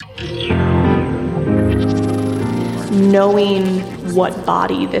Knowing what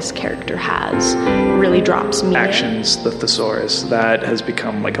body this character has really drops me. Actions, the thesaurus, that has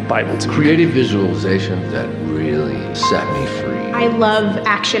become like a Bible to me. Creative visualizations that really set me free. I love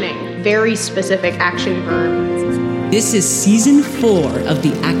actioning, very specific action verbs. This is Season 4 of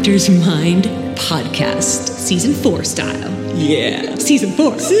the Actor's Mind podcast. Season 4 style. Yeah. Season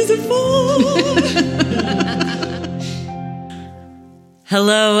 4. Season 4!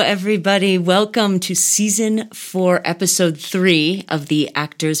 Hello, everybody. Welcome to Season 4, Episode 3 of the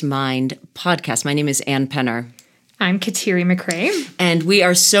Actor's Mind podcast. My name is Ann Penner. I'm Kateri McRae. And we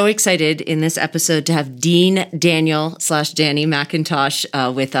are so excited in this episode to have Dean Daniel / Danny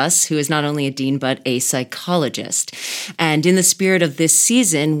McIntosh with us, who is not only a dean, but a psychologist. And in the spirit of this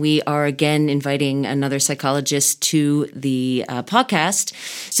season, we are again inviting another psychologist to the podcast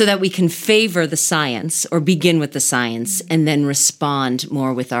so that we can favor the science or begin with the science and then respond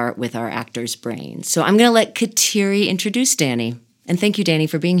more with our actor's brain. So I'm going to let Kateri introduce Danny. And thank you, Danny,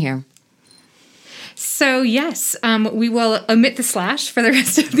 for being here. So yes, we will omit the slash for the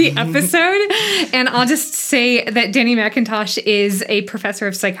rest of the episode. And I'll just say that Danny McIntosh is a professor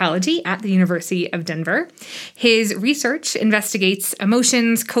of psychology at the University of Denver. His research investigates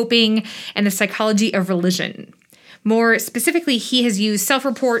emotions, coping, and the psychology of religion. More specifically, he has used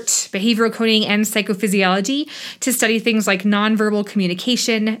self-report, behavioral coding, and psychophysiology to study things like nonverbal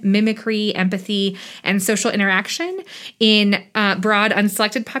communication, mimicry, empathy, and social interaction in broad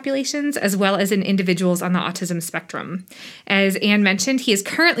unselected populations, as well as in individuals on the autism spectrum. As Anne mentioned, he is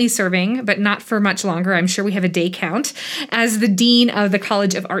currently serving, but not for much longer, I'm sure we have a day count, as the Dean of the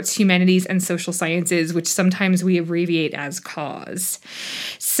College of Arts, Humanities, and Social Sciences, which sometimes we abbreviate as CAUS.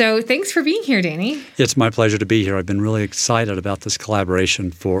 So thanks for being here, Danny. It's my pleasure to be here. I've been really excited about this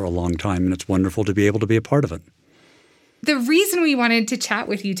collaboration for a long time, and it's wonderful to be able to be a part of it. The reason we wanted to chat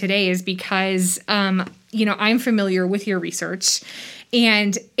with you today is because, I'm familiar with your research,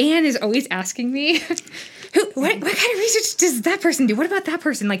 and Anne is always asking me, what kind of research does that person do? What about that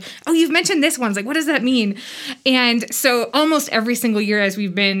person? Like, oh, you've mentioned this one. Like, what does that mean? And so almost every single year as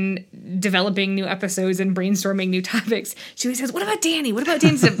we've been developing new episodes and brainstorming new topics, she always says, what about Danny? What about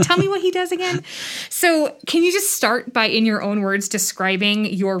Danny? So tell me what he does again. So can you just start by, in your own words, describing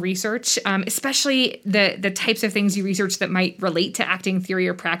your research, especially the types of things you research that might relate to acting theory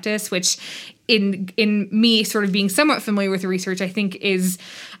or practice, which in me sort of being somewhat familiar with the research, I think is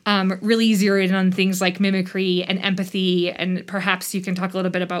really zeroed in on things like mimicry and empathy, and perhaps you can talk a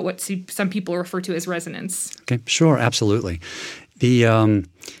little bit about what some people refer to as resonance. Okay, sure, absolutely.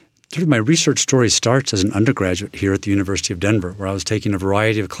 My research story starts as an undergraduate here at the University of Denver, where I was taking a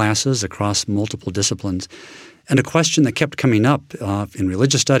variety of classes across multiple disciplines. And a question that kept coming up in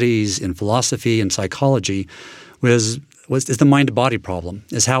religious studies, in philosophy, and psychology is the mind-body problem,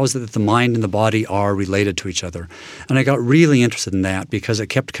 is how is it that the mind and the body are related to each other. And I got really interested in that because it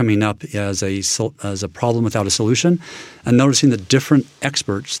kept coming up as a problem without a solution, and noticing that different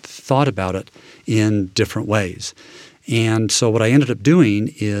experts thought about it in different ways. And so what I ended up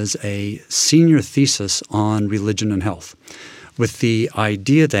doing is a senior thesis on religion and health, with the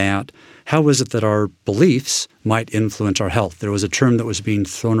idea that how is it that our beliefs might influence our health? There was a term that was being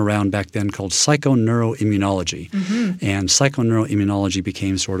thrown around back then called psychoneuroimmunology. Mm-hmm. And psychoneuroimmunology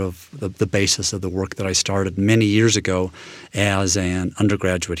became sort of the basis of the work that I started many years ago as an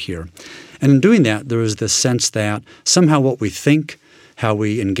undergraduate here. And in doing that, there was this sense that somehow what we think, how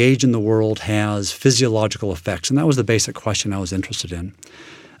we engage in the world has physiological effects. And that was the basic question I was interested in.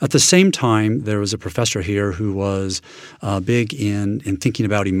 At the same time, there was a professor here who was big in thinking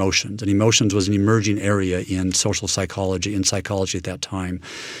about emotions. And emotions was an emerging area in social psychology and psychology at that time,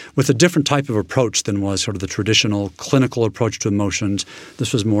 with a different type of approach than was sort of the traditional clinical approach to emotions.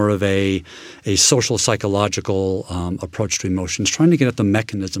 This was more of a social psychological approach to emotions, trying to get at the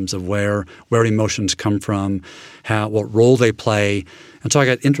mechanisms of where emotions come from, what role they play. And so I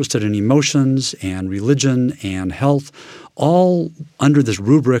got interested in emotions and religion and health, all under this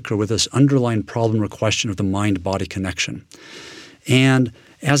rubric or with this underlying problem or question of the mind-body connection. And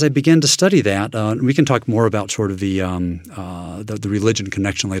as I began to study that, we can talk more about sort of the religion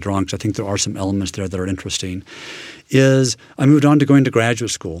connection later on, because I think there are some elements there that are interesting, is I moved on to going to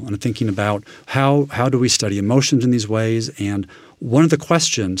graduate school and thinking about how do we study emotions in these ways. And one of the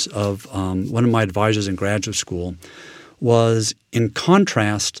questions of one of my advisors in graduate school was, in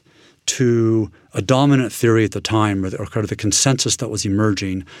contrast to a dominant theory at the time, or kind of the consensus that was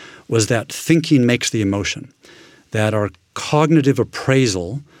emerging, was that thinking makes the emotion, that our cognitive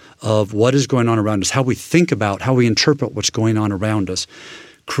appraisal of what is going on around us, how we think about, how we interpret what's going on around us,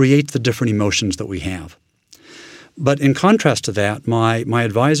 creates the different emotions that we have. But in contrast to that, my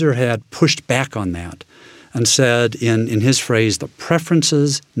advisor had pushed back on that and said, in his phrase, the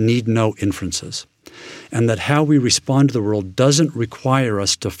preferences need no inferences, and that how we respond to the world doesn't require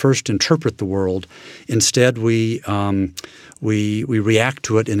us to first interpret the world. Instead, we react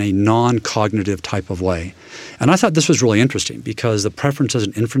to it in a non-cognitive type of way. And I thought this was really interesting because the preferences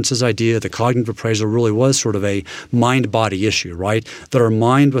and inferences idea, the cognitive appraisal really was sort of a mind-body issue, right? That our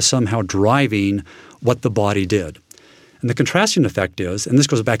mind was somehow driving what the body did. And the contrasting effect is, and this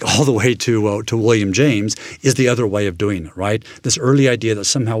goes back all the way to William James, is the other way of doing it, right? This early idea that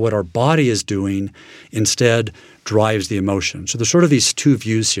somehow what our body is doing instead drives the emotion. So there's sort of these two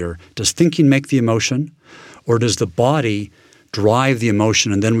views here. Does thinking make the emotion, or does the body drive the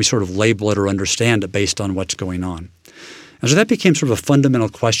emotion and then we sort of label it or understand it based on what's going on? And so that became sort of a fundamental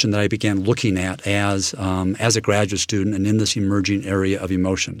question that I began looking at as a graduate student and in this emerging area of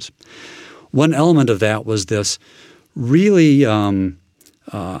emotions. One element of that was this really, I'm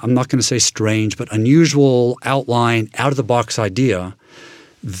not going to say strange, but unusual outline, out-of-the-box idea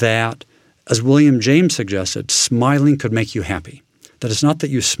that, as William James suggested, smiling could make you happy. That it's not that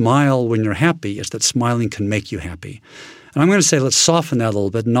you smile when you're happy, it's that smiling can make you happy. And I'm going to say let's soften that a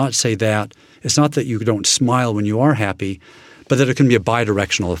little bit and not say that it's not that you don't smile when you are happy, but that it can be a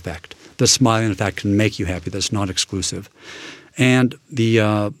bidirectional effect. The smiling, in fact, can make you happy. That's not exclusive. And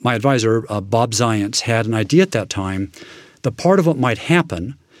my advisor, Bob Zients, had an idea at that time that part of what might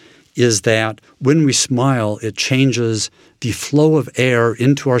happen is that when we smile, it changes the flow of air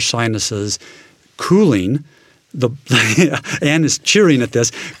into our sinuses, cooling Anne is cheering at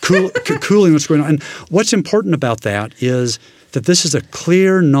this, cooling what's going on. And what's important about that is that this is a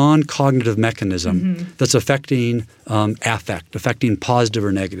clear non-cognitive mechanism that's affecting affect, affecting positive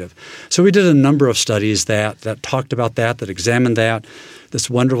or negative. So we did a number of studies that talked about that examined that. This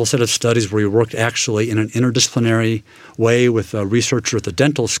wonderful set of studies where we worked actually in an interdisciplinary way with a researcher at the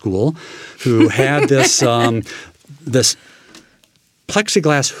dental school who had this this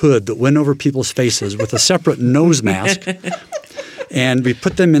plexiglass hood that went over people's faces with a separate nose mask. And we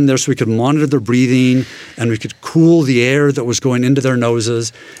put them in there so we could monitor their breathing and we could cool the air that was going into their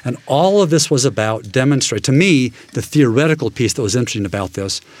noses. And all of this was about demonstrate. To me, the theoretical piece that was interesting about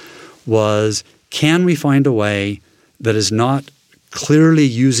this was, can we find a way that is not clearly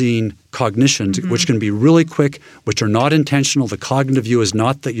using cognitions, which can be really quick, which are not intentional. The cognitive view is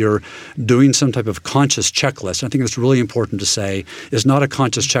not that you're doing some type of conscious checklist. I think that's really important to say. It's not a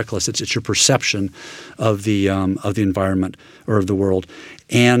conscious checklist. It's your perception of the environment or of the world.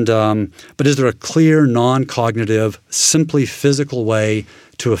 And but is there a clear, non-cognitive, simply physical way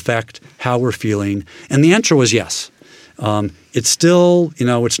to affect how we're feeling? And the answer was yes. It's still,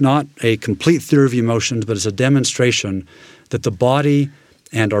 it's not a complete theory of emotions, but it's a demonstration that the body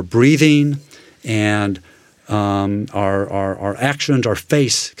and our breathing and our actions, our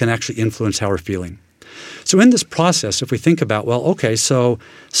face can actually influence how we're feeling. So in this process, if we think about, so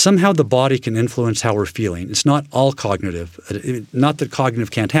somehow the body can influence how we're feeling. It's not all cognitive. Not that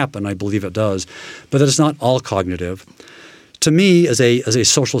cognitive can't happen, I believe it does, but that it's not all cognitive. To me, as a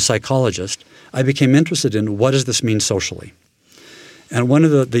social psychologist, I became interested in what does this mean socially. And one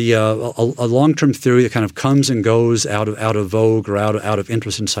of a long-term theory that kind of comes and goes out of vogue or out of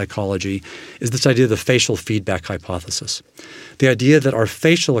interest in psychology is this idea of the facial feedback hypothesis. The idea that our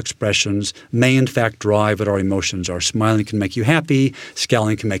facial expressions may in fact drive what our emotions are. Smiling can make you happy.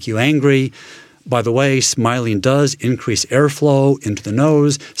 Scowling can make you angry. By the way, smiling does increase airflow into the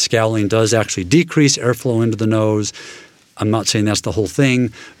nose. Scowling does actually decrease airflow into the nose. I'm not saying that's the whole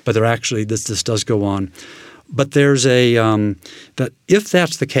thing, but this does go on. But there's that if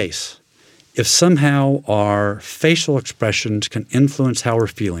that's the case, if somehow our facial expressions can influence how we're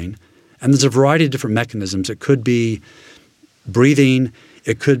feeling, and there's a variety of different mechanisms. It could be breathing.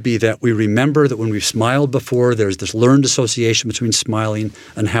 It could be that we remember that when we've smiled before, there's this learned association between smiling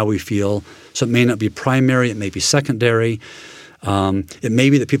and how we feel. So it may not be primary. It may be secondary. It may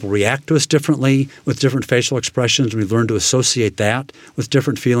be that people react to us differently with different facial expressions, and we learn to associate that with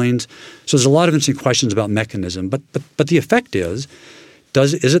different feelings. So there's a lot of interesting questions about mechanism. But the effect is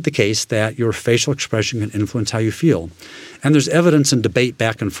it the case that your facial expression can influence how you feel? And there's evidence and debate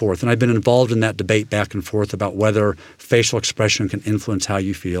back and forth. And I've been involved in that debate back and forth about whether facial expression can influence how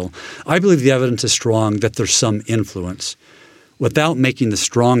you feel. I believe the evidence is strong that there's some influence, without making the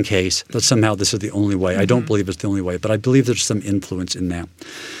strong case that somehow this is the only way. I don't believe it's the only way, but I believe there's some influence in that.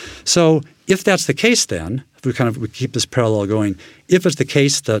 So if that's the case then, if we keep this parallel going, if it's the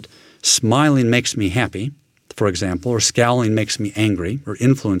case that smiling makes me happy, for example, or scowling makes me angry or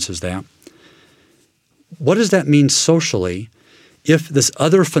influences that, what does that mean socially if this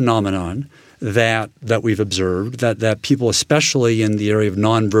other phenomenon that we've observed, that people especially in the area of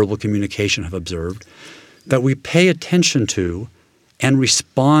nonverbal communication have observed, that we pay attention to and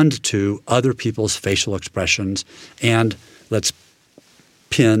respond to other people's facial expressions and let's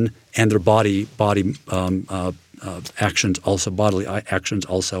pin and their body actions also, bodily actions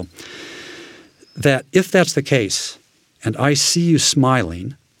also. That if that's the case, and I see you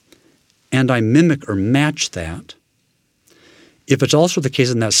smiling, and I mimic or match that, if it's also the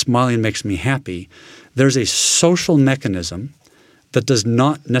case and that smiling makes me happy, there's a social mechanism that does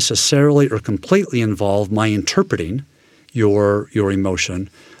not necessarily or completely involve my interpreting your emotion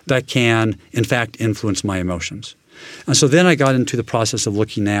that can, in fact, influence my emotions. And so then I got into the process of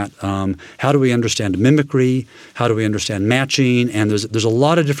looking at how do we understand mimicry, how do we understand matching, and there's a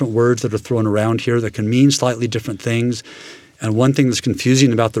lot of different words that are thrown around here that can mean slightly different things. And one thing that's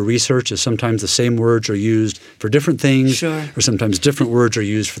confusing about the research is sometimes the same words are used for different things, Sure. or sometimes different words are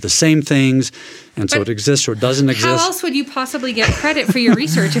used for the same things, and so But it exists or it doesn't exist. How else would you possibly get credit for your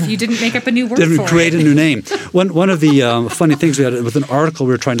research if you didn't make up a new word Didn't for create it? a new name. One of the funny things we had with an article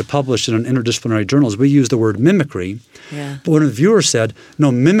we were trying to publish in an interdisciplinary journal is we used the word mimicry. Yeah. But one of the viewers said,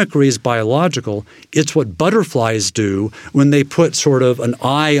 no, mimicry is biological. It's what butterflies do when they put sort of an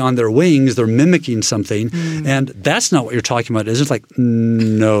eye on their wings. They're mimicking something. And that's not what you're talking about, is it? Like,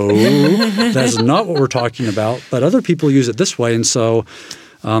 no, that's not what we're talking about. But other people use it this way. And so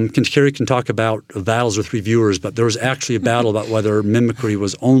Kateri can talk about battles with reviewers, but there was actually a battle about whether mimicry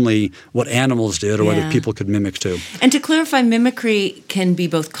was only what animals did or whether people could mimic too. And to clarify, mimicry can be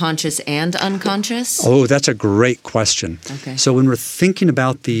both conscious and unconscious? Oh, that's a great question. Okay. So when we're thinking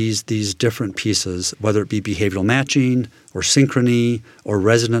about these different pieces, whether it be behavioral matching or synchrony or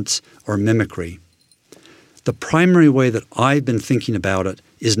resonance or mimicry, the primary way that I've been thinking about it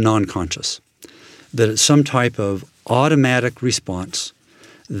is non-conscious, that it's some type of automatic response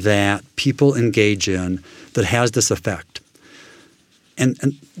that people engage in that has this effect. And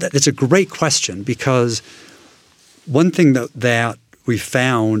it's a great question because one thing that we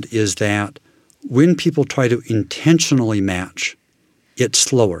found is that when people try to intentionally match, it's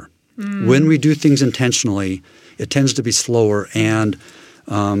slower. When we do things intentionally, it tends to be slower. And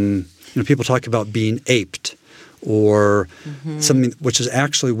people talk about being aped or something, which is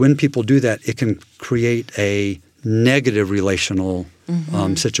actually when people do that, it can create a negative relational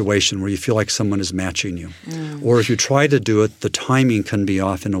situation where you feel like someone is matching you. Or if you try to do it, the timing can be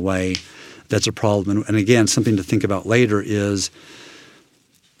off in a way that's a problem. And again, something to think about later is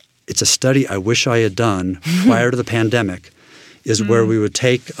it's a study I wish I had done prior to the pandemic, is where we would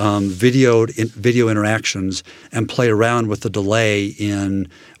take video interactions and play around with the delay in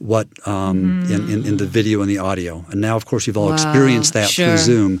what in the video and the audio. And now, of course, you've all experienced that through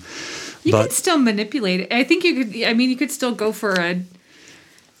Zoom. You can still manipulate it. I think you could. I mean, you could still go for a,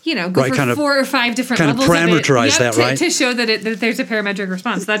 for 4 or 5 different levels of parameterize of it. that, right? To show that there's a parametric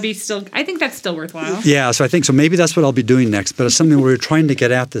response. That'd be still. I think that's still worthwhile. Yeah, so I think so. Maybe that's what I'll be doing next. But it's something where we're trying to get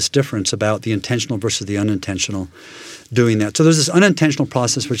at this difference about the intentional versus the unintentional. Doing that. So there's this unintentional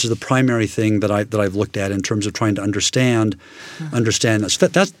process, which is the primary thing that I've looked at in terms of trying to understand that. So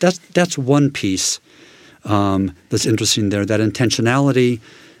that's one piece that's interesting there. That intentionality.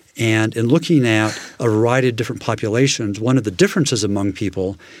 And in looking at a variety of different populations, one of the differences among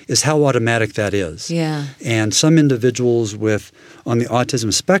people is how automatic that is. Yeah. And some individuals on the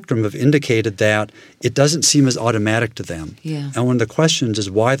autism spectrum have indicated that it doesn't seem as automatic to them. Yeah. And one of the questions is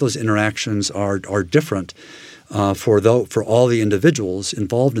why those interactions are different for all the individuals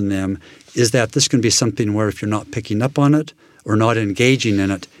involved in them. Is that this can be something where if you're not picking up on it or not engaging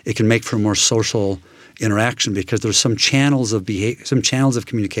in it, it can make for a more social interaction because there's some channels of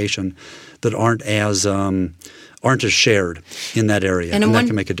communication that aren't as shared in that area, and that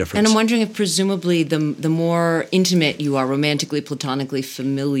can make a difference. And I'm wondering if presumably the more intimate you are, romantically, platonically,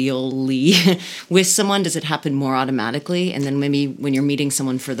 familially with someone, does it happen more automatically? And then maybe when you're meeting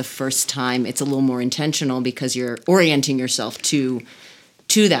someone for the first time, it's a little more intentional because you're orienting yourself to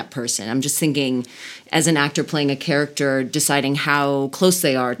that person. I'm just thinking, as an actor playing a character, deciding how close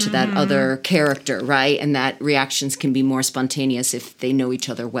they are to that other character, right? And that reactions can be more spontaneous if they know each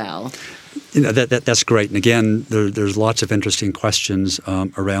other well. That's great. And again, there's lots of interesting questions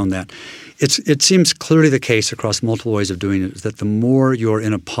around that. It seems clearly the case across multiple ways of doing it is that the more you're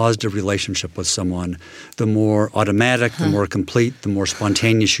in a positive relationship with someone, the more automatic, the more complete, the more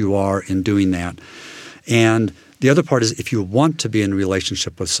spontaneous you are in doing that. And the other part is if you want to be in a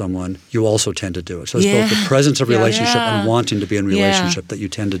relationship with someone, you also tend to do it. So it's both the presence of relationship and wanting to be in a relationship that you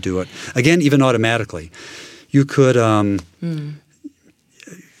tend to do it. Again, even automatically. You could,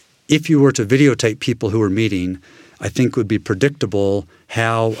 if you were to videotape people who were meeting, I think would be predictable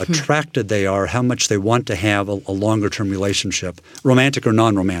how attracted they are, how much they want to have a longer-term relationship, romantic or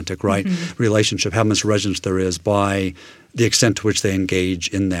non-romantic, right, relationship, how much resonance there is by the extent to which they engage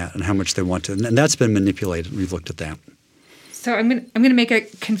in that and how much they want to. And that's been manipulated. We've looked at that. So I'm gonna make a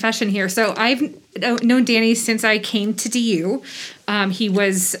confession here. So I've known Danny since I came to DU. He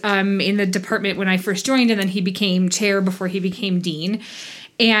was in the department when I first joined, and then he became chair before he became dean.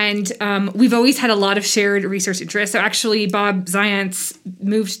 And we've always had a lot of shared research interests. So actually, Bob Zients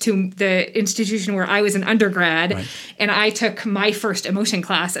moved to the institution where I was an undergrad, right. And I took my first emotion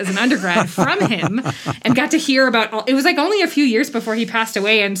class as an undergrad from him and got to hear about it was like only a few years before he passed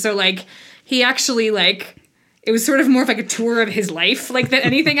away. And so like he actually like it was sort of more of like a tour of his life like than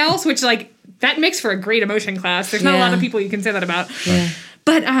anything else, which like that makes for a great emotion class. There's not a lot of people you can say that about. Yeah.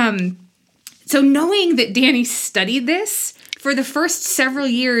 But so knowing that Danny studied this, for the first several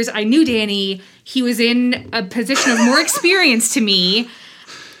years I knew Danny, he was in a position of more experience to me.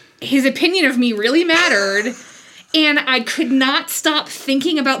 His opinion of me really mattered. And I could not stop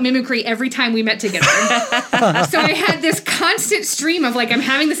thinking about mimicry every time we met together. So I had this constant stream of like, I'm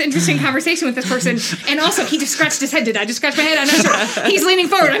having this interesting conversation with this person. And also he just scratched his head. Did I just scratch my head? I'm not sure. He's leaning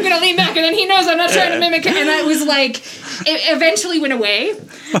forward. I'm going to lean back. And then he knows I'm not trying to mimic it. And I was like, it eventually went away.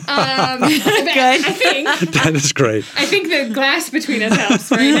 I think. That is great. I think the glass between us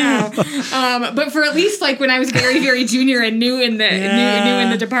helps right now. But for at least like when I was very, very junior and new in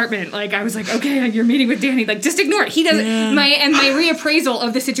the department, like I was like, okay, you're meeting with Danny. Like just ignore it. He doesn't. Yeah. My reappraisal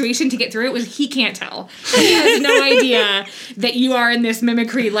of the situation to get through it was he can't tell. He has no idea that you are in this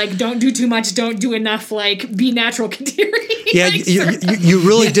mimicry. Like, don't do too much, don't do enough. Like, be natural, Kateri. Yeah, like, you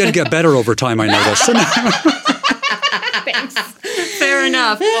really did get better over time. I noticed. Thanks. Fair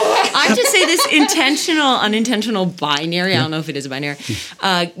enough. I just say this intentional, unintentional binary, I don't know if it is a binary,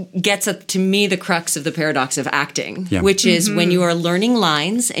 gets up to me the crux of the paradox of acting, which is when you are learning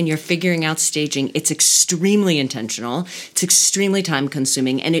lines and you're figuring out staging, it's extremely intentional, it's extremely time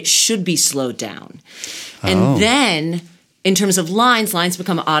consuming, and it should be slowed down. And then in terms of lines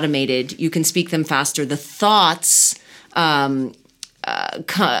become automated. You can speak them faster. The thoughts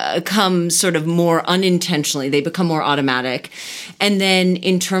come sort of more unintentionally. They become more automatic. And then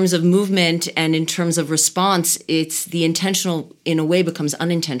in terms of movement and in terms of response, it's the intentional in a way becomes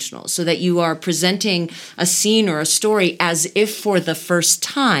unintentional, so that you are presenting a scene or a story as if for the first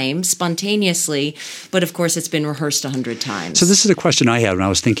time, spontaneously, but of course it's been rehearsed 100 times. So this is a question I had when I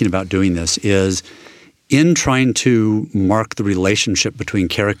was thinking about doing this is, in trying to mark the relationship between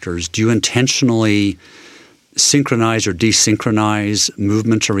characters, do you intentionally synchronize or desynchronize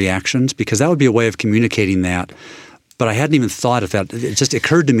movements or reactions? Because that would be a way of communicating that. But I hadn't even thought of that. It just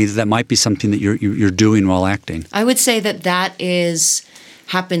occurred to me that might be something that you're doing while acting. I would say that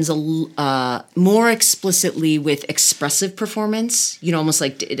happens more explicitly with expressive performance. Almost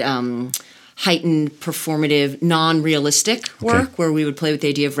like heightened, performative, non-realistic work, where we would play with the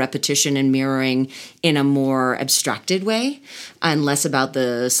idea of repetition and mirroring in a more abstracted way and less about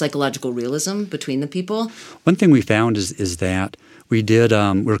the psychological realism between the people. One thing we found is that we did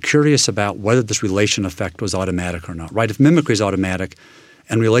we're curious about whether this relation effect was automatic or not, right? If mimicry is automatic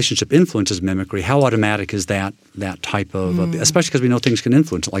and relationship influences mimicry, how automatic is that type of especially because we know things can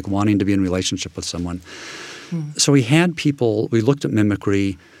influence it, like wanting to be in relationship with someone. So we looked at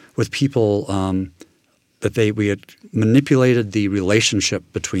mimicry with people that we had manipulated the relationship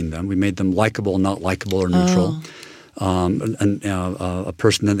between them. We made them likable, not likable, or neutral. A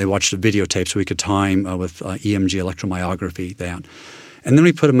person, then they watched a videotape so we could time with EMG electromyography that. And then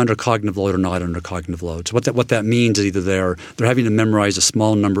we put them under cognitive load or not under cognitive load. So what that means is either they're having to memorize a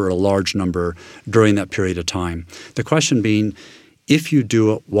small number or a large number during that period of time. The question being, if you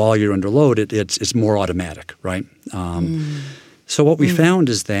do it while you're under load, it's more automatic, right? So what we found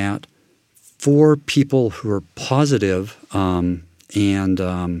is that for people who are positive and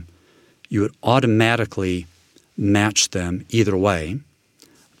you would automatically match them either way,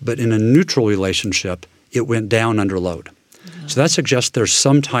 but in a neutral relationship, it went down under load. So that suggests there's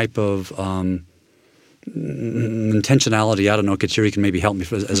some type of intentionality. I don't know. Kateri can maybe help me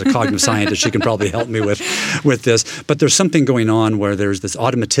as a cognitive scientist. She can probably help me with this. But there's something going on where there's this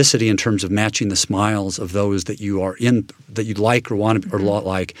automaticity in terms of matching the smiles of those that you are in, that you like or want to, or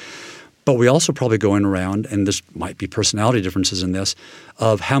like. But we also probably going around, and this might be personality differences in this,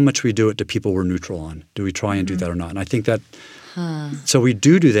 of how much we do it to people we're neutral on. Do we try and do that or not? And I think that so we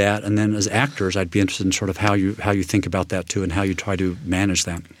do that, and then as actors, I'd be interested in sort of how you think about that too, and how you try to manage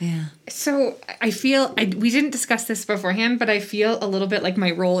that. Yeah. So I feel we didn't discuss this beforehand, but I feel a little bit like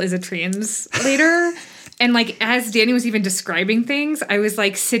my role is a translator. And like, as Danny was even describing things, I was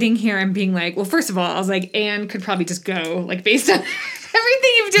like sitting here and being like, well, first of all, I was like, Anne could probably just go, like, based on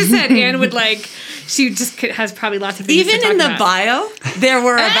everything you've just said. Anne would like, she just has probably lots of things Even to talk in the about. bio, there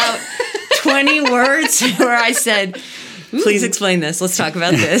were about 20 words where I said, please explain this. Let's talk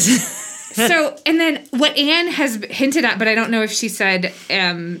about this. So, and then what Anne has hinted at, but I don't know if she said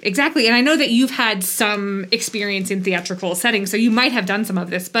exactly, and I know that you've had some experience in theatrical settings, so you might have done some of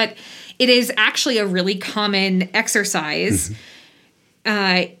this, but it is actually a really common exercise,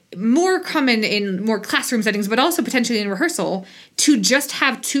 more common in more classroom settings, but also potentially in rehearsal, to just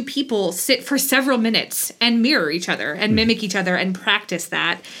have two people sit for several minutes and mirror each other and mimic each other and practice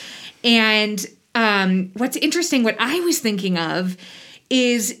that. And what's interesting, what I was thinking of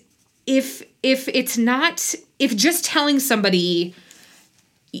is if just telling somebody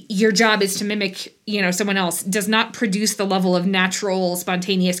your job is to mimic, someone else does not produce the level of natural,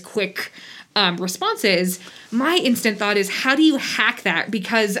 spontaneous, quick responses, my instant thought is, how do you hack that?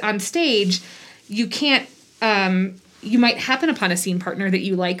 Because on stage, you can't, you might happen upon a scene partner that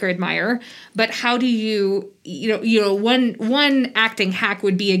you like or admire, but how do you, one acting hack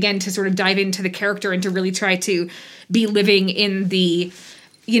would be, again, to sort of dive into the character and to really try to be living in the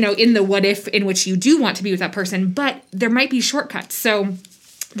what if in which you do want to be with that person, but there might be shortcuts. So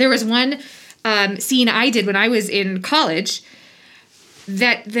there was one scene I did when I was in college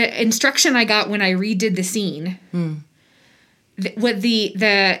that the instruction I got when I redid the scene, what the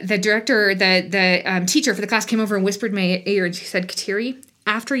director, the teacher for the class came over and whispered in my ear, and she said, Kateri,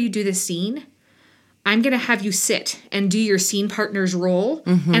 after you do this scene, I'm going to have you sit and do your scene partner's role,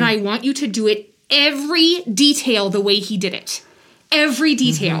 and I want you to do it every detail the way he did it. Every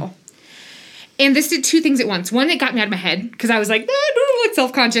detail. And this did two things at once. One, it got me out of my head because I was like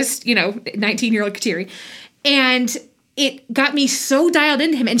self-conscious, 19-year-old Kateri. And it got me so dialed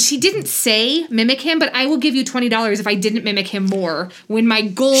into him. And she didn't say mimic him, but I will give you $20 if I didn't mimic him more, when my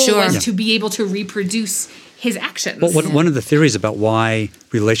goal was to be able to reproduce his actions. Well, one of the theories about why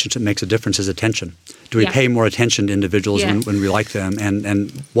relationship makes a difference is attention. Do we pay more attention to individuals when we like them?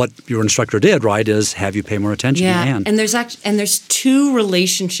 And what your instructor did, right, is have you pay more attention to Anne. And there's two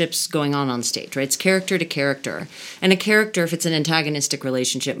relationships going on stage, right? It's character to character. And a character, if it's an antagonistic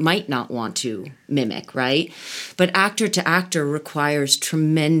relationship, might not want to mimic, right? But actor to actor requires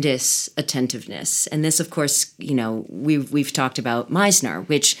tremendous attentiveness. And this, of course, we've talked about Meisner,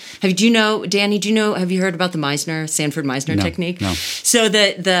 which, Danny, have you heard about the Sanford-Meisner technique? No. So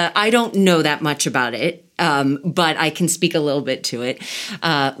I don't know that much about it. But I can speak a little bit to it,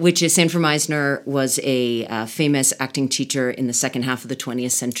 which is Sanford Meisner was a famous acting teacher in the second half of the 20th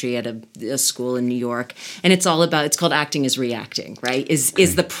century at a school in New York. And it's called acting is reacting, right?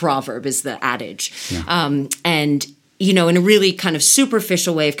 Is the proverb, is the adage. Yeah. And in a really kind of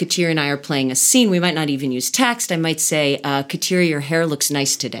superficial way, if Kateri and I are playing a scene, we might not even use text. I might say, Kateri, your hair looks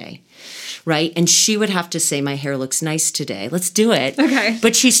nice today. Right? And she would have to say, my hair looks nice today. Let's do it. Okay.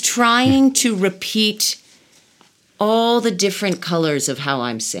 But she's trying to repeat all the different colors of how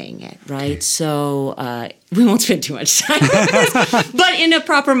I'm saying it, right? Okay. So we won't spend too much time on this. But in a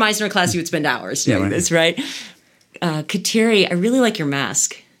proper Meisner class, you would spend hours doing this, right? Kateri, I really like your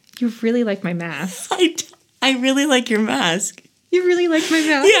mask. You really like my mask. I really like your mask. You really like my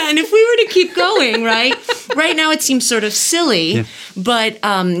mask. Yeah, and if we were to keep going, right? Right now it seems sort of silly, but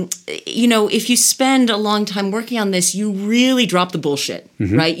if you spend a long time working on this, you really drop the bullshit,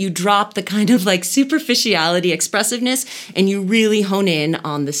 right? You drop the kind of like superficiality, expressiveness, and you really hone in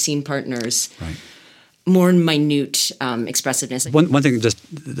on the scene partners. Right. More minute expressiveness. One thing just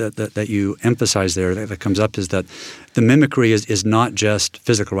that you emphasize there that comes up is that the mimicry is not just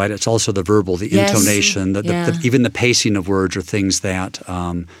physical, right? It's also the verbal, the intonation, even the pacing of words are things that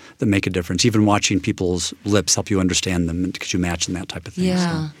make a difference. Even watching people's lips help you understand them because you match them, that type of thing.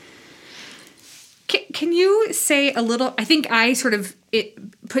 Yeah. So. Can you say a little? I think I sort of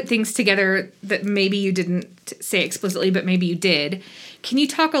put things together that maybe you didn't say explicitly, but maybe you did. Can you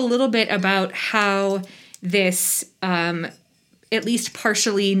talk a little bit about how this, at least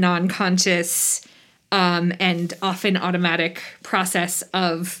partially non-conscious and often automatic process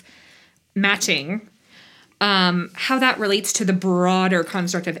of matching, how that relates to the broader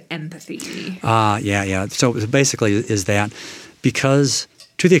construct of empathy? Yeah. So basically is that because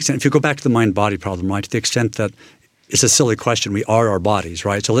to the extent, if you go back to the mind-body problem, right, to the extent that it's a silly question. We are our bodies,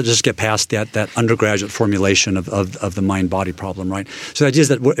 right? So let's just get past that undergraduate formulation of the mind-body problem, right? So the idea is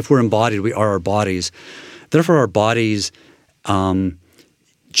that if we're embodied, we are our bodies. Therefore, our bodies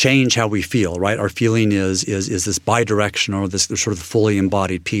change how we feel, right? Our feeling is this bidirectional, this sort of fully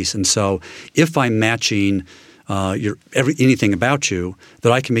embodied piece. And so if I'm matching anything about you,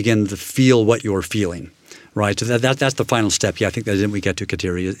 that I can begin to feel what you're feeling. Right. So that's the final step. Yeah, I think that we get to,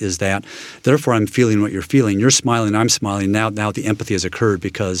 Kateri, is that therefore I'm feeling what you're feeling. You're smiling, I'm smiling. Now the empathy has occurred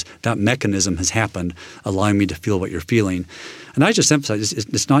because that mechanism has happened, allowing me to feel what you're feeling. And I just emphasize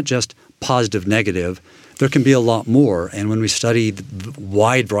it's not just positive, negative. There can be a lot more. And when we study the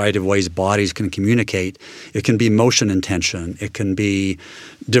wide variety of ways bodies can communicate, it can be motion and tension. It can be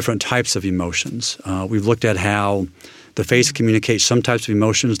different types of emotions. We've looked at how the face communicates some types of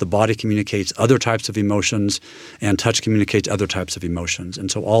emotions, the body communicates other types of emotions, and touch communicates other types of emotions. And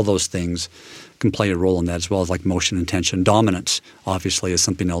so all those things can play a role in that, as well as like motion and tension. Dominance, obviously, is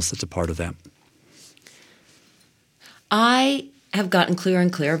something else that's a part of that. I have gotten clearer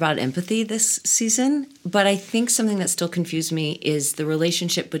and clearer about empathy this season, but I think something that still confused me is the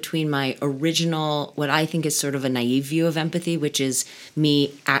relationship between my original, what I think is sort of a naive view of empathy, which is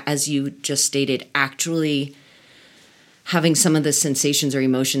me, as you just stated, actually having some of the sensations or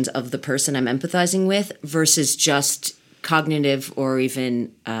emotions of the person I'm empathizing with versus just cognitive or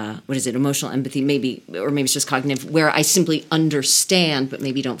even, emotional empathy, maybe it's just cognitive, where I simply understand but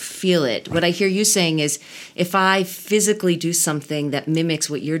maybe don't feel it. What I hear you saying is if I physically do something that mimics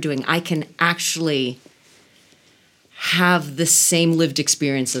what you're doing, I can actually have the same lived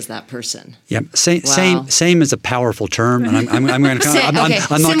experience as that person. Yeah, same is a powerful term, and I'm not going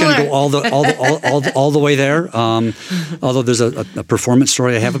to go all the way there. Although there's a performance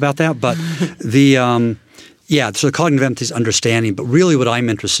story I have about that, but so cognitive empathy is understanding, but really what I'm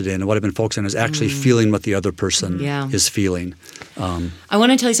interested in and what I've been focusing on is actually feeling what the other person is feeling. I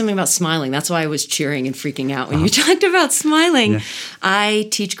want to tell you something about smiling. That's why I was cheering and freaking out when you talked about smiling. Yeah. I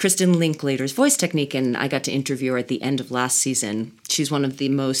teach Kristen Linklater's voice technique, and I got to interview her at the end of last season. She's one of the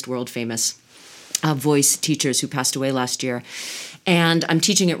most world-famous voice teachers who passed away last year. And I'm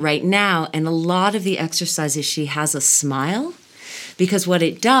teaching it right now, and a lot of the exercises, she has a smile. Because what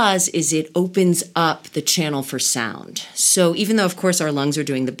it does is it opens up the channel for sound. So even though, of course, our lungs are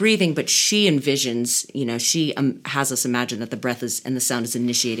doing the breathing, but she envisions, she has us imagine that the breath is and the sound is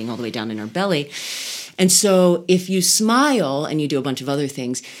initiating all the way down in our belly. And so if you smile and you do a bunch of other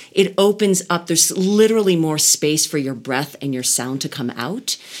things, it opens up. There's literally more space for your breath and your sound to come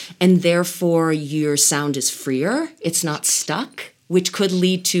out. And therefore, your sound is freer. It's not stuck, which could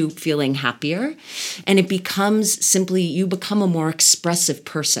lead to feeling happier. And it becomes simply, you become a more expressive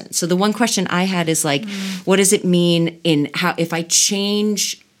person. So the one question I had is what does it mean if I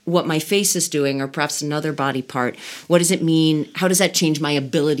change what my face is doing or perhaps another body part, what does it mean? How does that change my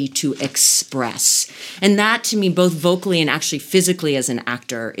ability to express? And that to me, both vocally and actually physically as an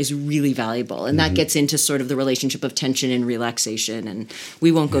actor is really valuable. And that gets into sort of the relationship of tension and relaxation. And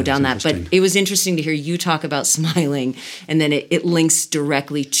we won't go down that. But it was interesting to hear you talk about smiling. And then it links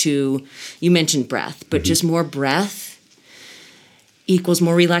directly to, you mentioned breath, but just more breath equals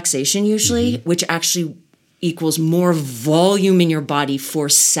more relaxation usually, which actually equals more volume in your body for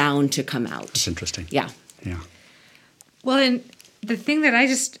sound to come out. That's interesting. Yeah. Well, and the thing that I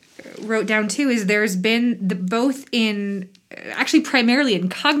just wrote down too is there's been both in, actually primarily in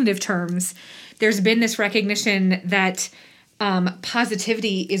cognitive terms, there's been this recognition that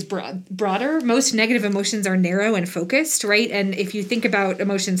positivity is broader. Most negative emotions are narrow and focused, right? And if you think about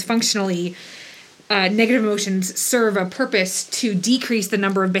emotions functionally, negative emotions serve a purpose to decrease the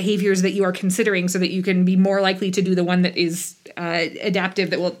number of behaviors that you are considering so that you can be more likely to do the one that is adaptive,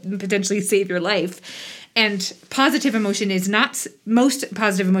 that will potentially save your life. And most positive emotion is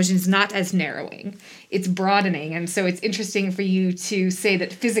not as narrowing. It's broadening. And so it's interesting for you to say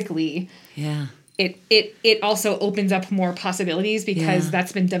that physically it also opens up more possibilities because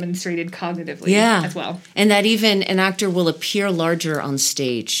that's been demonstrated cognitively as well. And that even an actor will appear larger on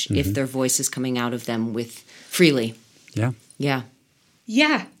stage if their voice is coming out of them freely. Yeah.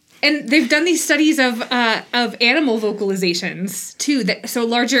 And they've done these studies of animal vocalizations too. So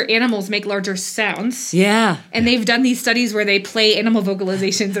larger animals make larger sounds. Yeah. And they've done these studies where they play animal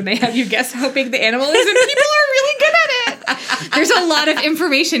vocalizations and they have you guess how big the animal is, and people are really good at it. There's a lot of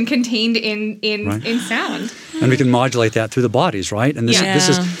information contained in sound. And we can modulate that through the bodies, right? And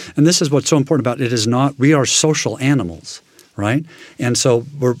this is what's so important about it is not, we are social animals. Right, and so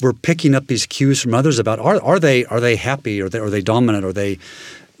we're picking up these cues from others about are they happy, are they dominant, are they?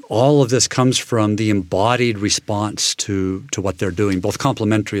 All of this comes from the embodied response to what they're doing, both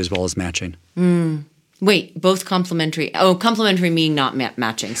complementary as well as matching. Wait, both complementary? Oh, complementary meaning not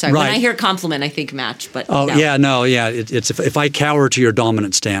matching. Sorry, right. When I hear compliment, I think match. But It's if I cower to your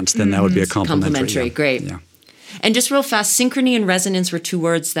dominant stance, then that would be a complementary. Complementary, great. Yeah. And just real fast, synchrony and resonance were two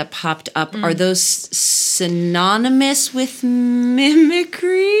words that popped up. Are those synonymous with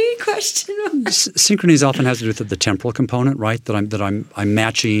mimicry? Synchrony often has to do with the temporal component, right? That I'm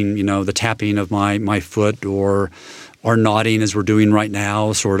matching, the tapping of my foot or nodding as we're doing right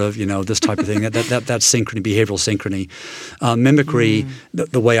now, sort of, this type of thing. That's synchrony, behavioral synchrony. Mimicry,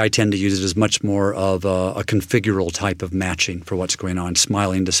 the way I tend to use it is much more of a configural type of matching for what's going on,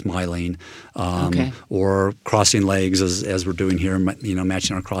 smiling to smiling, or crossing legs as we're doing here,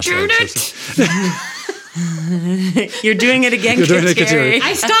 matching our cross legs. You're doing it again, Kateri.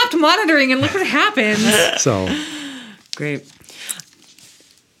 I stopped monitoring and look what happens. So great.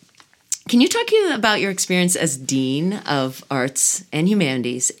 Can you talk about your experience as Dean of Arts and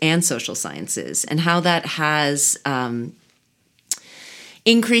Humanities and Social Sciences and how that has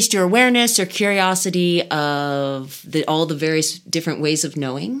increased your awareness or curiosity of all the various different ways of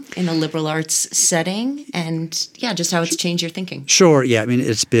knowing in a liberal arts setting and, just how it's changed your thinking? Sure. Yeah. I mean,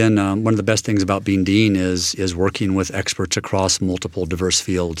 it's been one of the best things about being Dean is working with experts across multiple diverse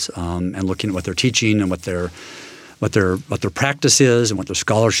fields and looking at what they're teaching and what their practice is and what their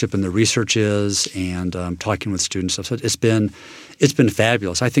scholarship and their research is, and talking with students. So it's been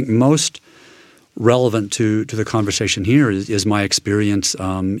fabulous. I think most relevant to the conversation here is my experience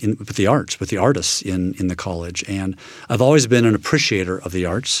with the arts, with the artists in the college. And I've always been an appreciator of the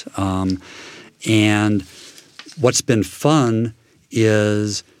arts. And what's been fun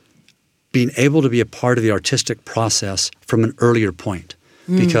is being able to be a part of the artistic process from an earlier point.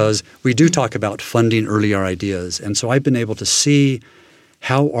 Because we do talk about funding earlier ideas. And so I've been able to see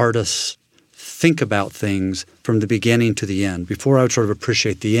how artists think about things from the beginning to the end. Before I would sort of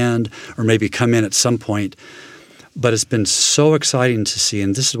appreciate the end or maybe come in at some point. But it's been so exciting to see,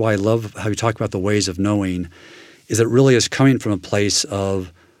 and this is why I love how you talk about the ways of knowing, is it really is coming from a place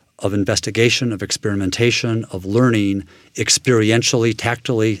of investigation, of experimentation, of learning experientially,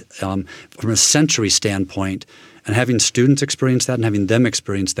 tactily, from a sensory standpoint, and having students experience that and having them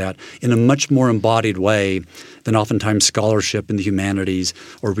experience that in a much more embodied way than oftentimes scholarship in the humanities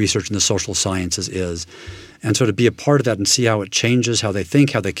or research in the social sciences is. And so to be a part of that and see how it changes, how they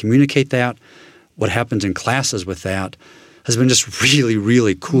think, how they communicate that, what happens in classes with that, has been just really,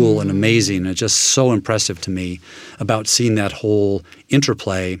 really cool and amazing and just so impressive to me about seeing that whole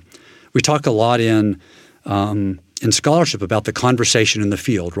interplay. We talk a lot in scholarship about the conversation in the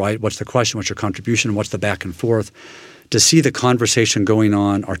field, right? What's the question? What's your contribution? What's the back and forth? To see the conversation going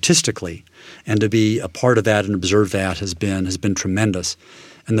on artistically and to be a part of that and observe that has been tremendous.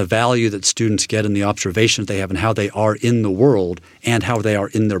 And the value that students get in the observations they have and how they are in the world and how they are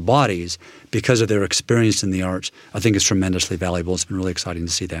in their bodies because of their experience in the arts, I think is tremendously valuable. It's been really exciting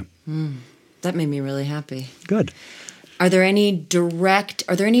to see that. That made me really happy. Good. Are there any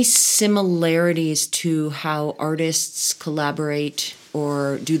similarities to how artists collaborate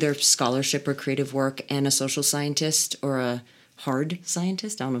or do their scholarship or creative work and a social scientist or a hard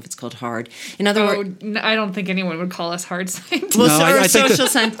scientist? I don't know if it's called hard. In other words, I don't think anyone would call us hard scientists. Well, no, I think social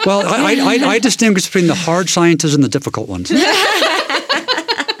scientists. Well, I distinguish between the hard scientists and the difficult ones.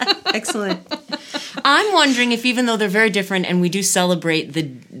 Excellent. I'm wondering if, even though they're very different and we do celebrate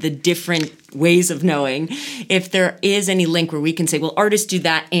the different ways of knowing, if there is any link where we can say, well, artists do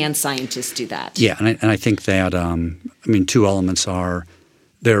that and scientists do that. Yeah, and I think that, two elements are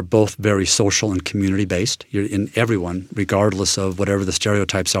they're both very social and community-based. You're in everyone, regardless of whatever the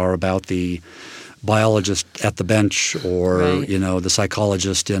stereotypes are about the biologist at the bench or, right. The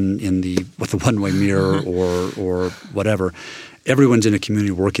psychologist with the one-way mirror or whatever. Everyone's in a community,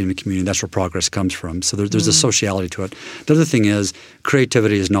 working in a community. That's where progress comes from. So there's a sociality to it. The other thing is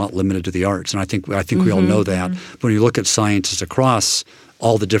creativity is not limited to the arts, and I think we all know that. But when you look at scientists across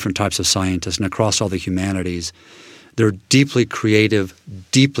all the different types of scientists and across all the humanities, they're deeply creative,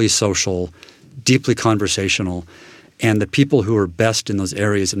 deeply social, deeply conversational, and the people who are best in those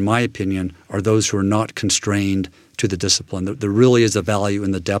areas, in my opinion, are those who are not constrained to the discipline. There really is a value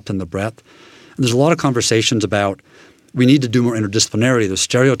in the depth and the breadth. And there's a lot of conversations about we need to do more interdisciplinarity. The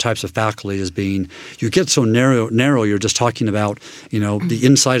stereotypes of faculty as being you get so narrow. You're just talking about the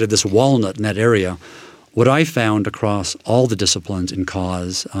inside of this walnut in that area. What I found across all the disciplines in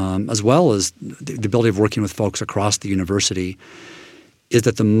cause, as well as the ability of working with folks across the university, is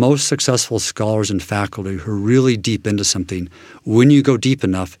that the most successful scholars and faculty who are really deep into something, when you go deep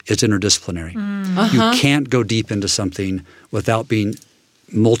enough, it's interdisciplinary. You can't go deep into something without being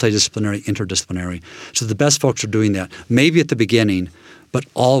multidisciplinary, interdisciplinary. So the best folks are doing that. Maybe at the beginning, but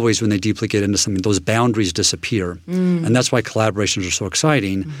always when they deeply get into something, those boundaries disappear. And that's why collaborations are so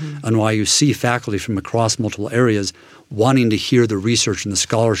exciting and why you see faculty from across multiple areas wanting to hear the research and the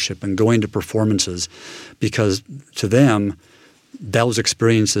scholarship and going to performances, because to them, those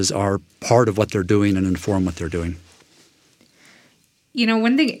experiences are part of what they're doing and inform what they're doing. You know,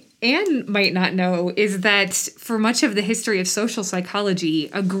 one thing Anne might not know is that for much of the history of social psychology,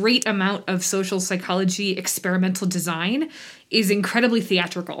 a great amount of social psychology experimental design is incredibly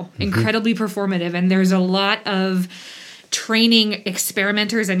theatrical, incredibly performative, and there's a lot of training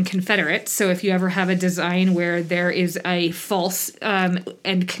experimenters and confederates. So if you ever have a design where there is a false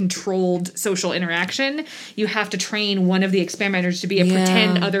and controlled social interaction, you have to train one of the experimenters to be a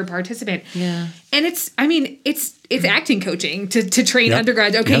pretend other participant. Yeah. And it's acting coaching to train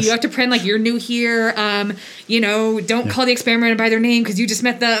undergrads. Okay, you have to pretend like you're new here. Don't call the experimenter by their name because you just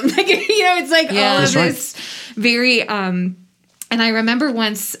met them. It's like all of this very. And I remember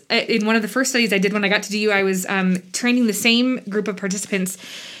once in one of the first studies I did when I got to DU, I was training the same group of participants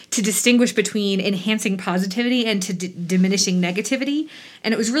to distinguish between enhancing positivity and to diminishing negativity.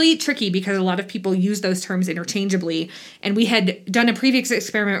 And it was really tricky because a lot of people use those terms interchangeably. And we had done a previous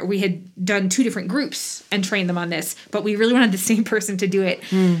experiment where we had done 2 different groups and trained them on this, but we really wanted the same person to do it.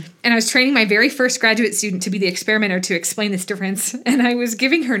 And I was training my very first graduate student to be the experimenter to explain this difference. And I was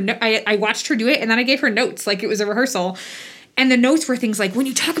giving her, I watched her do it, and then I gave her notes like it was a rehearsal. And the notes were things like, when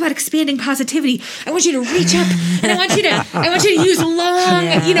you talk about expanding positivity, I want you to reach up and I want you to use long,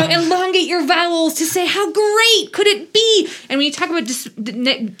 elongate your vowels to say how great could it be. And when you talk about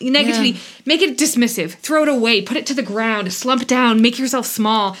negativity, make it dismissive, throw it away, put it to the ground, slump down, make yourself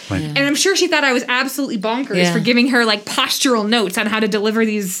small. Right. And I'm sure she thought I was absolutely bonkers for giving her like postural notes on how to deliver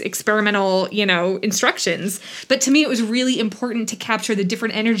these experimental, instructions. But to me, it was really important to capture the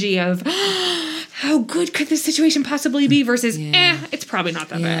different energy of how good could this situation possibly be versus, it's probably not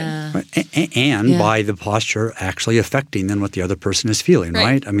that bad. Right. And by the posture actually affecting then what the other person is feeling,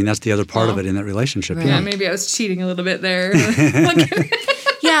 right? I mean, that's the other part of it in that relationship. Right. Yeah, maybe I was cheating a little bit there.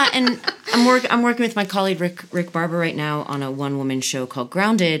 And I'm working with my colleague Rick Barber right now on a one-woman show called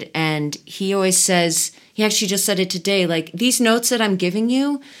Grounded, and he always says, he actually just said it today, like, these notes that I'm giving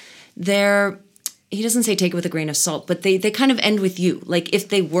you, he doesn't say take it with a grain of salt, but they kind of end with you. Like, if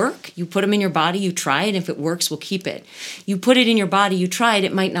they work, you put them in your body, you try it. If it works, we'll keep it. You put it in your body, you try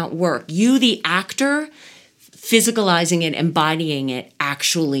it might not work. You, the actor, physicalizing it, embodying it,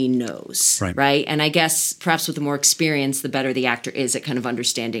 actually knows, right? And I guess perhaps with the more experience, the better the actor is at kind of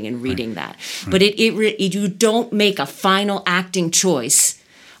understanding and reading that. But you don't make a final acting choice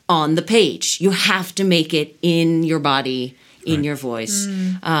on the page. You have to make it in your body, in your voice.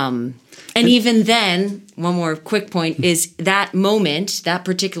 And even then, one more quick point is that moment, that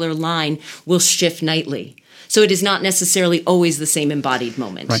particular line will shift nightly. So it is not necessarily always the same embodied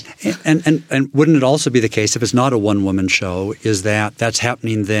moment. Right. And wouldn't it also be the case, if it's not a one-woman show, is that that's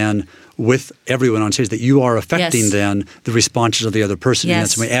happening then with everyone on stage, that you are affecting then the responses of the other person.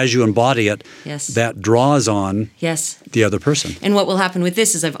 Yes. And as you embody it, that draws on the other person. And what will happen with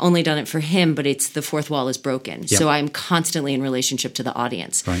this is I've only done it for him, but it's the fourth wall is broken. So I'm constantly in relationship to the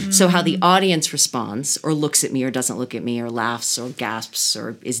audience. Right. So how the audience responds or looks at me or doesn't look at me or laughs or gasps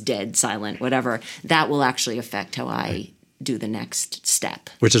or is dead, silent, whatever, that will actually affect how I do the next step.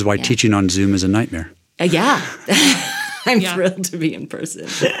 Which is why teaching on Zoom is a nightmare. I'm thrilled to be in person.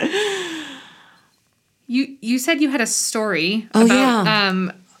 You said you had a story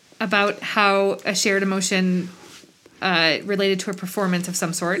about how a shared emotion related to a performance of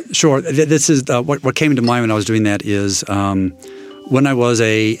some sort. Sure. This is what came to mind when I was doing that is when I was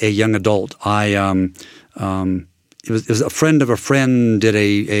a young adult, it was a friend of a friend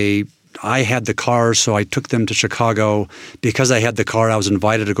did I had the car, so I took them to Chicago. Because I had the car, I was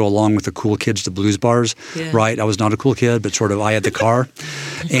invited to go along with the cool kids to blues bars, right? I was not a cool kid, but sort of I had the car.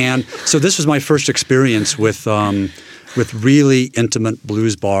 And so this was my first experience with really intimate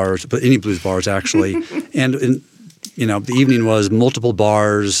blues bars, but any blues bars actually. And the evening was multiple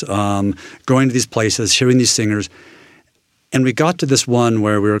bars, going to these places, hearing these singers. And we got to this one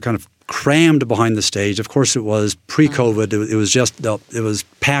where we were kind of crammed behind the stage. Of course, it was pre-COVID. It was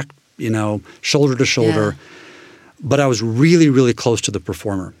packed, shoulder to shoulder. But I was really, really close to the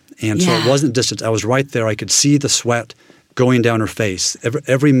performer. And so it wasn't distance. I was right there. I could see the sweat going down her face,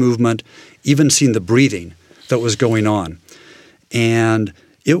 every movement, even seeing the breathing that was going on. And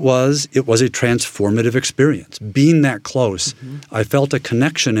it was a transformative experience. Being that close, I felt a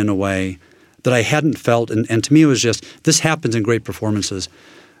connection in a way that I hadn't felt. And to me, it was just, this happens in great performances.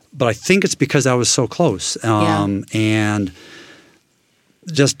 But I think it's because I was so close. And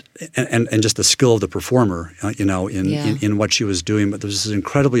just the skill of the performer, in what she was doing. But there was this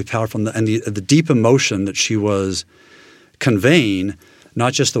incredibly powerful, and the deep emotion that she was conveying,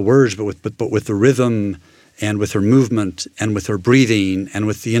 not just the words, but with the rhythm and with her movement and with her breathing and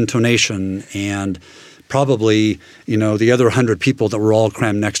with the intonation and probably, the other 100 people that were all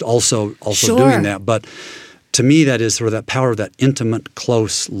crammed next also Sure. doing that. But to me, that is sort of that power of that intimate,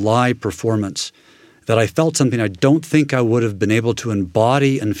 close, live performance that I felt something I don't think I would have been able to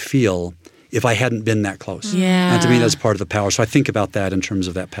embody and feel if I hadn't been that close. Yeah. And to me, that's part of the power. So I think about that in terms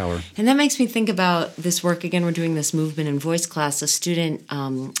of that power. And that makes me think about this work. Again, we're doing this movement and voice class. A student,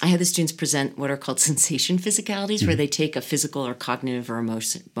 I had the students present what are called sensation physicalities, where they take a physical or cognitive or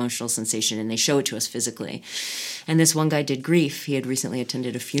emotional sensation and they show it to us physically. And this one guy did grief. He had recently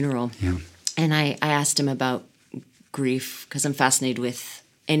attended a funeral. Yeah. And I asked him about grief because I'm fascinated with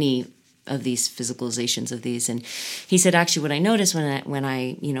any of these physicalizations of these. And he said, actually, what I noticed when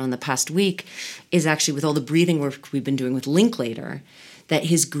I in the past week is actually with all the breathing work we've been doing with Linklater, that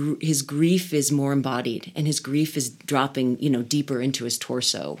his grief is more embodied and his grief is dropping, deeper into his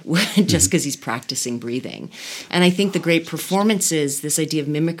torso just because he's practicing breathing. And I think the great performances, this idea of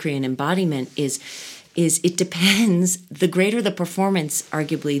mimicry and embodiment is it depends. The greater the performance,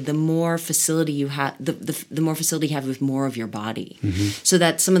 arguably, the more facility you have, the more facility you have with more of your body. Mm-hmm. So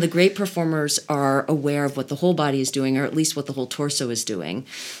that some of the great performers are aware of what the whole body is doing, or at least what the whole torso is doing.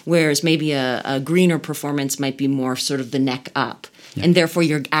 Whereas maybe a greener performance might be more sort of the neck up. Yeah. And therefore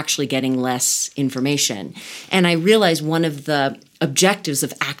you're actually getting less information. And I realized one of the objectives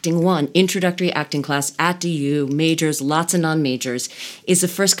of Acting 1, introductory acting class at DU, majors, lots of non-majors, is the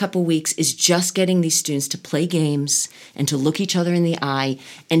first couple weeks is just getting these students to play games and to look each other in the eye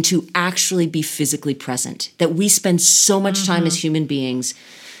and to actually be physically present. That we spend so much time as human beings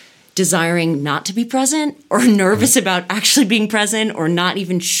desiring not to be present or nervous about actually being present or not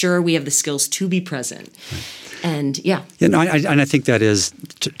even sure we have the skills to be present. Right. And I think that is,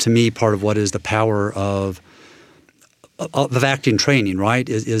 to me, part of what is the power of acting training, right?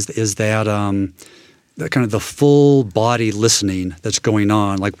 Is that the kind of the full body listening that's going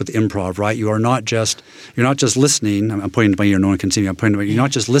on, like with improv, right? You're not just listening. I'm pointing to my ear, no one can see me. I'm pointing to my ear. You're not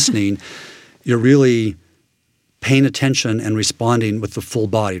just listening. You're really paying attention and responding with the full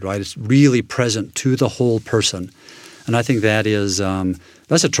body, right? It's really present to the whole person, and I think that is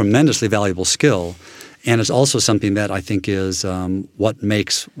that's a tremendously valuable skill. And it's also something that I think is what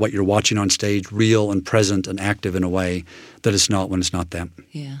makes what you're watching on stage real and present and active in a way that it's not when it's not that.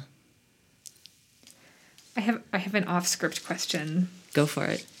 Yeah. I have an off-script question. Go for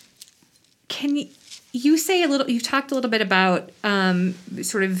it. Can you say a little? You've talked a little bit about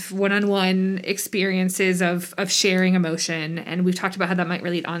sort of one-on-one experiences of sharing emotion, and we've talked about how that might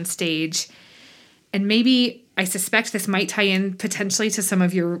relate on stage. And maybe I suspect this might tie in potentially to some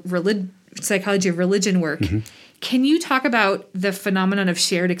of your psychology of religion work. Mm-hmm. Can you talk about the phenomenon of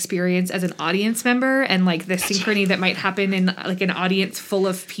shared experience as an audience member and like the synchrony that might happen in like an audience full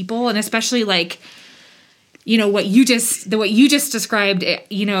of people, and especially like, what you just described,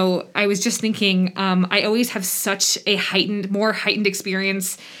 I was just thinking, I always have such a more heightened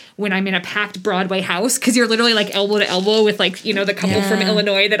experience when I'm in a packed Broadway house, because you're literally like elbow to elbow with like, the couple from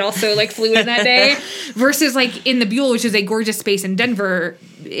Illinois that also like flew in that day versus like in the Buell, which is a gorgeous space in Denver.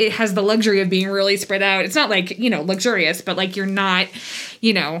 It has the luxury of being really spread out. It's not like, luxurious, but like you're not,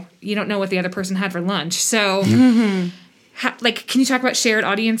 you don't know what the other person had for lunch. So can you talk about shared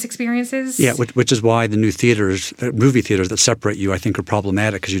audience experiences? Yeah, which is why the new movie theaters that separate you, I think, are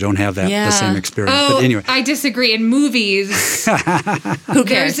problematic because you don't have the same experience. Oh, but anyway, I disagree. In movies, who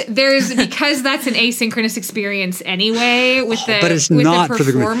cares? There's because that's an asynchronous experience anyway. But it's not the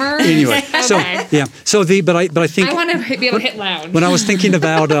performer. For the anyway. Okay. But I think I want to be able to hit loud. When I was thinking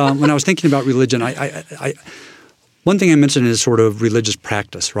about religion, I one thing I mentioned is sort of religious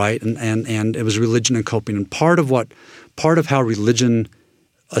practice, right? And it was religion and coping, and part of how religion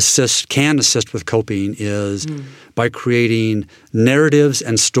can assist with coping is by creating narratives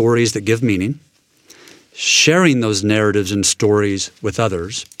and stories that give meaning, sharing those narratives and stories with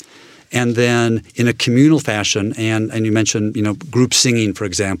others, and then in a communal fashion, and you mentioned group singing, for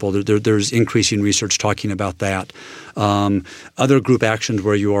example. There's increasing research talking about that. Other group actions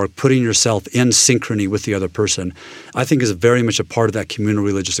where you are putting yourself in synchrony with the other person, I think is very much a part of that communal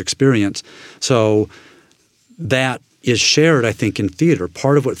religious experience. So that is shared, I think, in theater.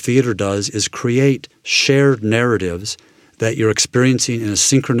 Part of what theater does is create shared narratives that you're experiencing in a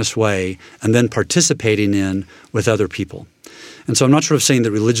synchronous way and then participating in with other people. And so I'm not sort of saying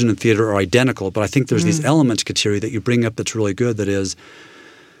that religion and theater are identical, but I think there's these elements, Kateri, that you bring up that's really good, that is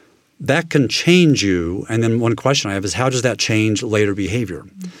that can change you. And then one question I have is, how does that change later behavior?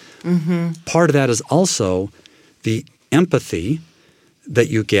 Part of that is also the empathy that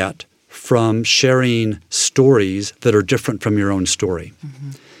you get from sharing stories that are different from your own story.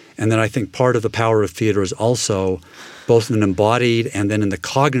 And then I think part of the power of theater is also both in an embodied and then in the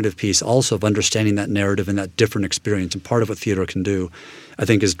cognitive piece also of understanding that narrative and that different experience. And part of what theater can do, I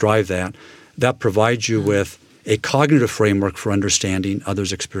think, is drive that. That provides you with a cognitive framework for understanding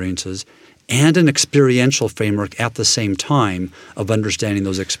others' experiences and an experiential framework at the same time of understanding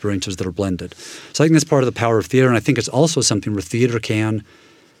those experiences that are blended. So I think that's part of the power of theater, and I think it's also something where theater can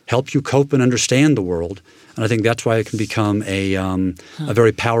help you cope and understand the world. And I think that's why it can become a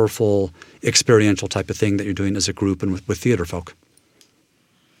very powerful experiential type of thing that you're doing as a group and with theater folk.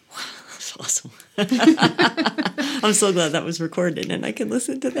 Wow, that's awesome. I'm so glad that was recorded and I can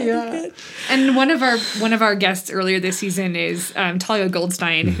listen to that again. And one of our guests earlier this season is Talia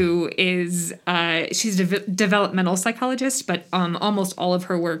Goldstein, who is she's a developmental psychologist, but almost all of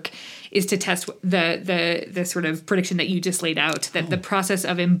her work is to test the sort of prediction that you just laid out, that the process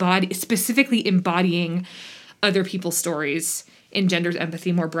of specifically embodying other people's stories engenders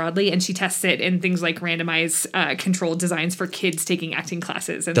empathy more broadly, and she tests it in things like randomized controlled designs for kids taking acting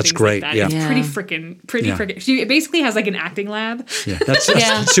classes and things great, like that. yeah. It's pretty freaking. She basically has like an acting lab. Yeah, that's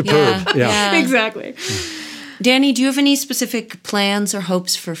superb. Yeah. Exactly. Danny, do you have any specific plans or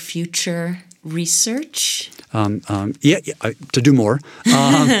hopes for future research? To do more.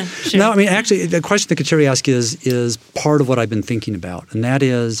 Sure. No, I mean, actually, the question that Kateri asked is part of what I've been thinking about, and that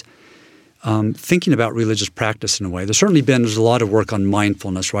is thinking about religious practice in a way. There's a lot of work on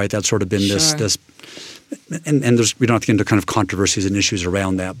mindfulness, right? That's sort of been this and there's, we don't have to get into kind of controversies and issues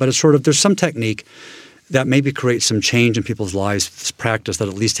around that, but it's sort of, there's some technique that maybe creates some change in people's lives, this practice that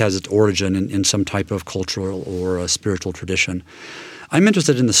at least has its origin in some type of cultural or a spiritual tradition. I'm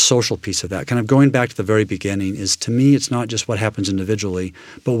interested in the social piece of that. Kind of going back to the very beginning is, to me, it's not just what happens individually,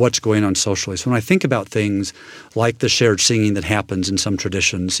 but what's going on socially. So when I think about things like the shared singing that happens in some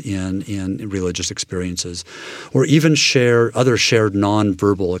traditions in religious experiences, or even other shared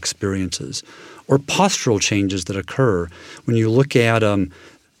nonverbal experiences, or postural changes that occur, when you look at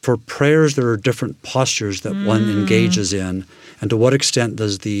for prayers, there are different postures that one engages in. And to what extent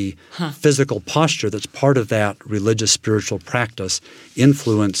does the physical posture that's part of that religious spiritual practice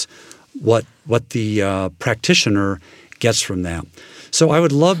influence what the practitioner gets from that? So I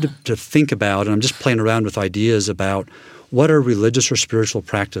would love to think about, and I'm just playing around with ideas about, what are religious or spiritual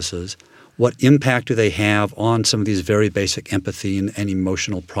practices? What impact do they have on some of these very basic empathy and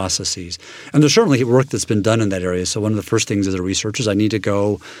emotional processes? And there's certainly work that's been done in that area. So one of the first things as a researcher is I need to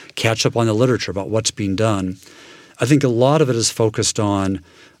go catch up on the literature about what's being done. I think a lot of it is focused on,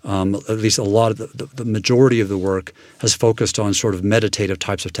 at least a lot of the majority of the work has focused on sort of meditative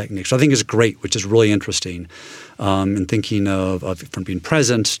types of techniques. So I think it's great, which is really interesting in thinking of from being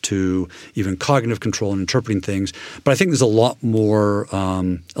present to even cognitive control and interpreting things. But I think there's a lot more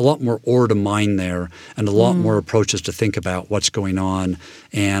ore to mine there, and a lot more approaches to think about what's going on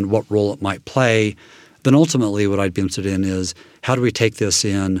and what role it might play. Then ultimately what I'd be interested in is, how do we take this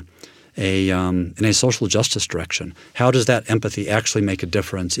in a social justice direction? How does that empathy actually make a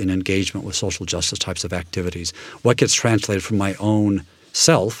difference in engagement with social justice types of activities? What gets translated from my own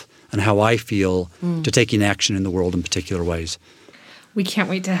self and how I feel to taking action in the world in particular ways? We can't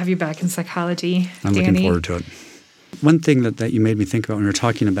wait to have you back in psychology, I'm Danny. looking forward to it. One thing that you made me think about when you were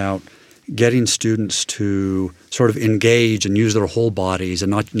talking about getting students to sort of engage and use their whole bodies and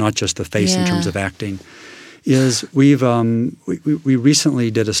not just the face in terms of acting, is we recently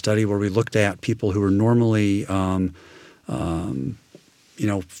did a study where we looked at people who were normally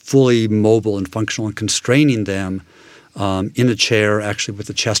fully mobile and functional, and constraining them in a chair, actually with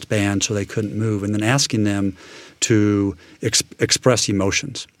a chest band so they couldn't move, and then asking them to express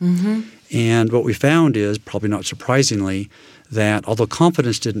emotions. And what we found is, probably not surprisingly, that although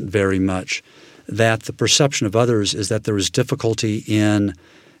confidence didn't vary much, that the perception of others is that there was difficulty in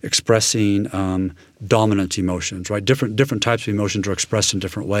expressing dominant emotions, right? Different types of emotions are expressed in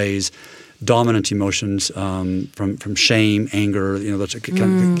different ways. Dominant emotions from shame, anger,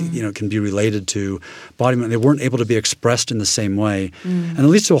 can be related to body movement. They weren't able to be expressed in the same way. And it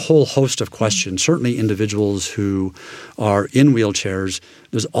leads to a whole host of questions. Certainly individuals who are in wheelchairs,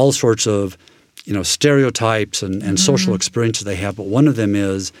 there's all sorts of stereotypes and social experiences they have. But one of them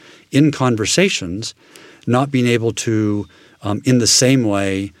is, in conversations, not being able to in the same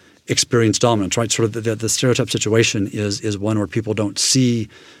way experience dominance, right? Sort of the stereotype situation is one where people don't see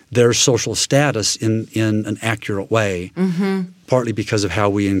their social status in an accurate way, partly because of how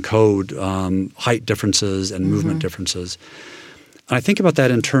we encode height differences and movement differences. I think about that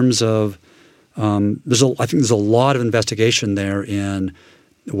in terms of I think there's a lot of investigation there in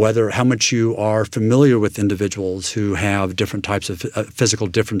how much you are familiar with individuals who have different types of physical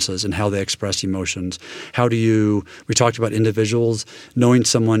differences and how they express emotions. We talked about individuals, knowing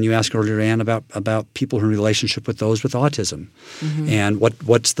someone, you asked earlier, Anne, about people who are in relationship with those with autism. Mm-hmm. And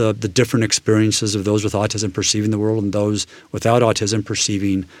what's the different experiences of those with autism perceiving the world and those without autism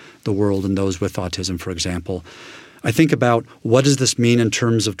perceiving the world and those with autism, for example. I think about what does this mean in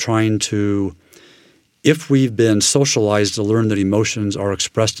terms of trying to, if we've been socialized to learn that emotions are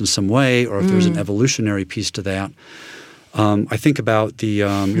expressed in some way, or if there's an evolutionary piece to that. I think about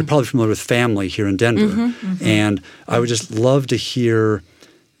you're probably familiar with family here in Denver, and I would just love to hear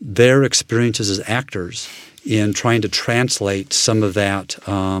their experiences as actors in trying to translate some of that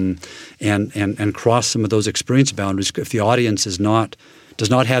and cross some of those experience boundaries. If the audience does not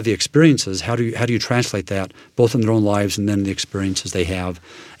have the experiences, how do you translate that both in their own lives and then the experiences they have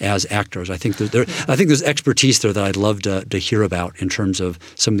as actors? I think there's expertise there that I'd love to hear about in terms of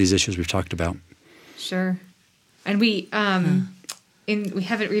some of these issues we've talked about. Sure, and we haven't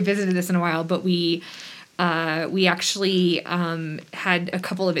revisited this in a while, but we actually had a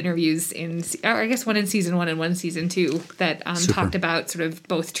couple of interviews I guess one in season 1 and one season 2 that talked about sort of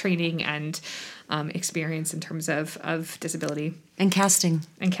both training and experience in terms of disability. And casting.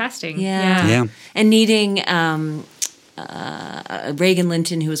 Yeah. And needing Reagan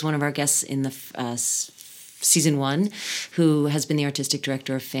Linton, who was one of our guests in the season 1, who has been the artistic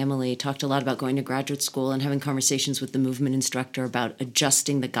director of Family, talked a lot about going to graduate school and having conversations with the movement instructor about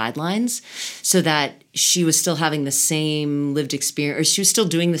adjusting the guidelines so that she was still having the same lived experience, or she was still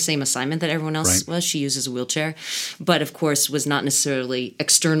doing the same assignment that everyone else was. She uses a wheelchair, but of course was not necessarily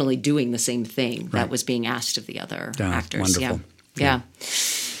externally doing the same thing that was being asked of the other actors. Wonderful. Yeah.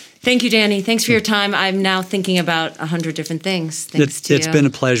 Thank you, Danny. Thanks for your time. I'm now thinking about 100 different things. Thanks to you. It's been a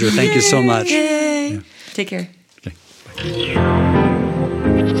pleasure. Thank you so much. Yay. Yeah. Take care. Okay.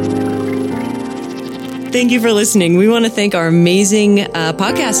 Thank you for listening. We want to thank our amazing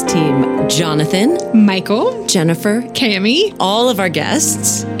podcast team, Jonathan, Michael, Jennifer, Cami, all of our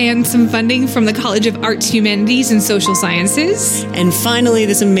guests, and some funding from the College of Arts, Humanities, and Social Sciences. And finally,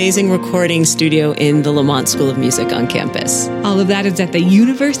 this amazing recording studio in the Lamont School of Music on campus. All of that is at the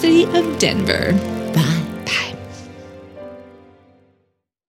University of Denver.